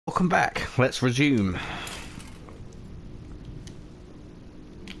welcome back. Let's resume.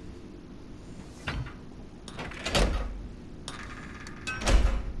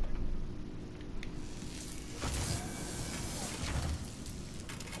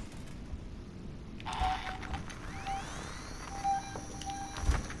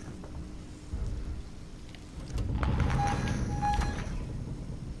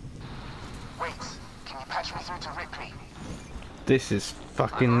 This is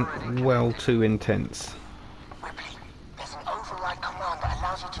fucking well too intense. Ripley, there's an override command that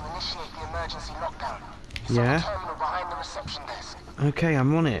allows you to initiate the emergency lockdown. It's Yeah? on the terminal behind the reception desk. Okay,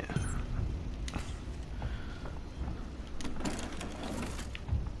 I'm on it.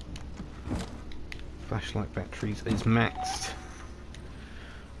 Flashlight batteries is maxed.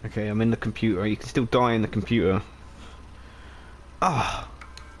 Okay, I'm in the computer. You can still die in the computer. Ah!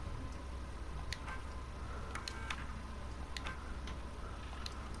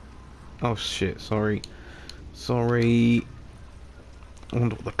 Oh shit, sorry. Sorry. I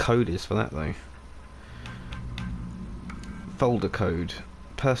wonder what the code is for that though. Folder code.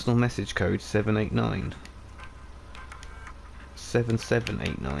 Personal message code 789.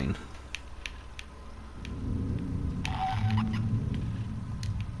 7789.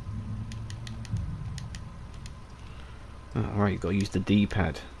 Oh, right, you've got to use the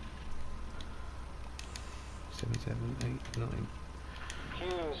D-pad. 7789.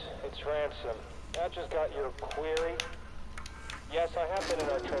 Hughes, it's Ransom. I just got your query. Yes, I have been in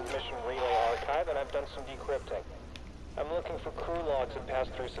our transmission relay archive and I've done some decrypting. I'm looking for crew logs that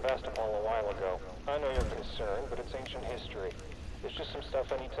passed through Sevastopol a while ago. I know you're concerned, but it's ancient history. There's just some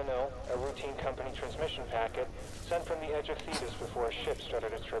stuff I need to know. A routine company transmission packet sent from the edge of Thetis before a ship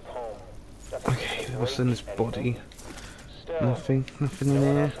started its trip home. Okay, what's in this body? Still, Nothing in no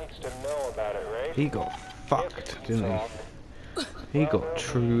one there. else needs to know about it, right? He got fucked, didn't Talk. he? He got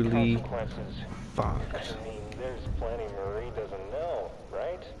truly Consequences. fucked. I mean, there's plenty Marie doesn't know,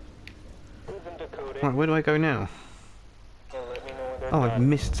 right? Proven decoding. Right, where do I go now? Well, let me know when they're Oh, I've done.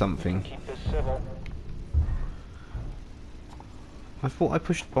 missed something. Keep this civil. I thought I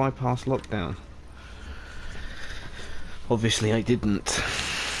pushed bypass lockdown. Obviously I didn't.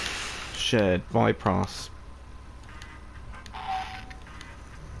 Shared bypass.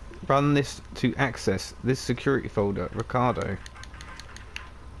 Run this to access this security folder, Ricardo.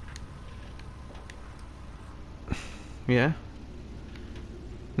 Yeah?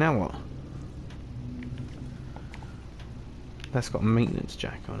 Now what? That's got a maintenance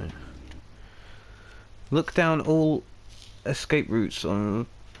jack on it. Look down all escape routes on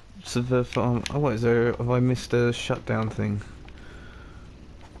Sevastopol. Oh, what is there? Have I missed a shutdown thing?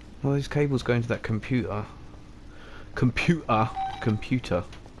 Well, these cables going to that computer. Computer.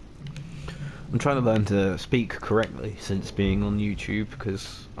 I'm trying to learn to speak correctly since being on YouTube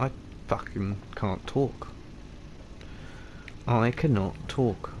because I fucking can't talk. I cannot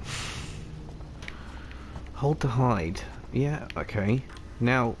talk. Hold to hide. Yeah, okay.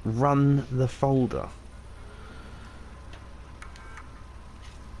 Now run the folder.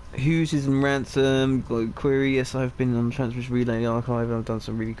 Hughes is in Ransom. Query, yes, I've been on Transmission Relay Archive. I've done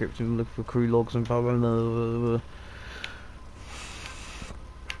some really cryptic look for crew logs and blah blah blah blah blah.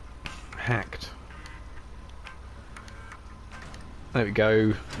 Hacked. There we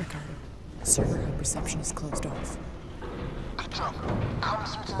go. Ricardo, server and reception is closed off. Good job. Come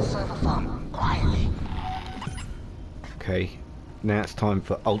through to the server farm, quietly. Okay, now it's time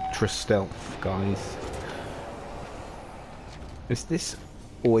for ultra stealth, guys. Is this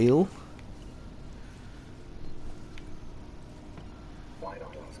oil? Why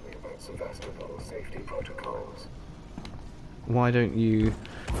not ask me about Sevastopol safety protocols? Why don't you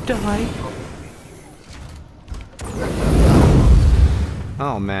die?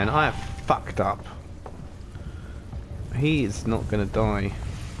 Oh man, I have fucked up. He is not gonna die.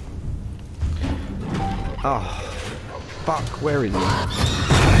 Oh, fuck, where is he?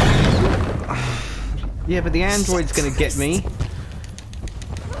 Yeah, but the android's gonna get me.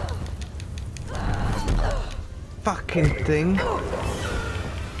 Fucking thing.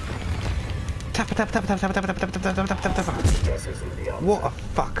 Tap tap tap tap tap tap tap tap tap tap tap tap tap. What a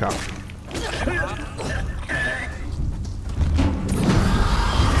fuck up.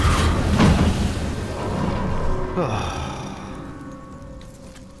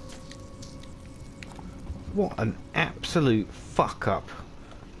 What an absolute fuck up.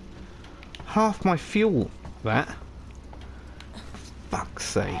 Half my fuel, that. Fuck's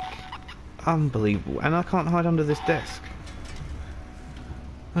sake. Unbelievable. And I can't hide under this desk.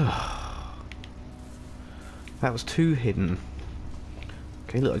 That was too hidden.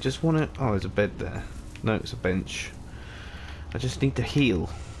 Okay, look, I just want to... Oh, there's a bed there. No, it's a bench. I just need to heal.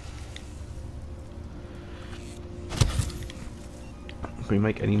 we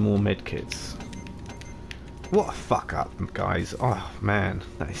make any more medkits. What a fuck up, guys. Oh man,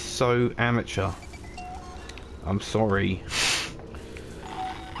 that is so amateur. I'm sorry.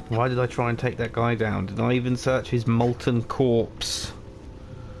 Why did I try and take that guy down? Did I even search his molten corpse?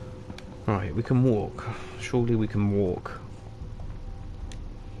 Right, we can walk. Surely we can walk.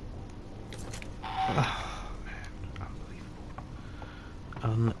 Oh, man.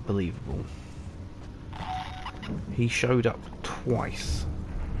 Unbelievable. Unbelievable. He showed up twice.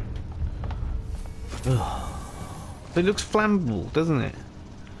 Ugh. It looks flammable, doesn't it?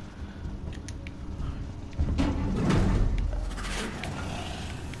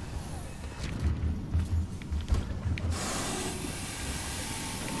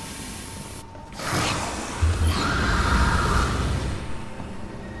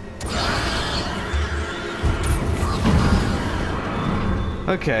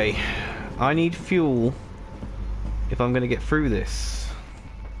 Okay, I need fuel if I'm going to get through this.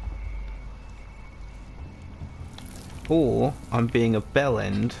 Or I'm being a bell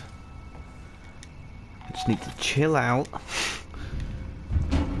end. I just need to chill out.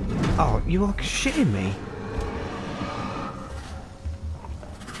 Oh, you are shitting me.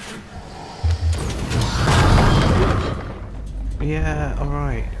 Yeah,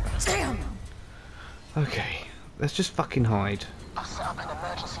 alright. Sam! Okay, let's just fucking hide. I've set up an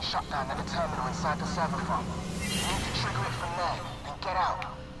emergency shutdown at the terminal inside the server farm. You need to trigger it from there and get out.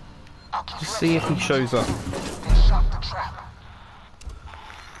 I'll keep Just see if he shows up. Then shut the trap.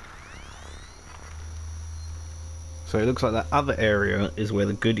 So it looks like that other area is where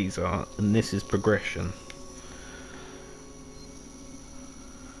the goodies are, and this is progression.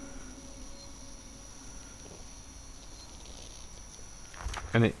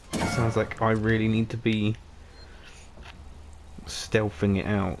 And it sounds like I really need to be stealthing it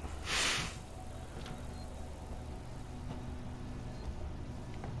out.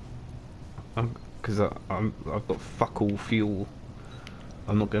 Because I've got fuck all fuel.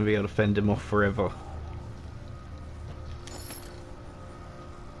 I'm not going to be able to fend him off forever.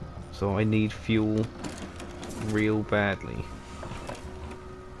 So I need fuel real badly.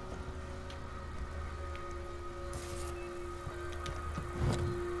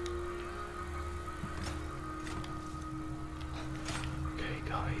 Okay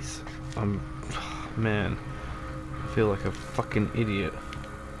guys, man, I feel like a fucking idiot.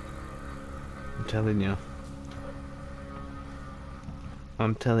 I'm telling you.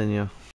 I'm telling you.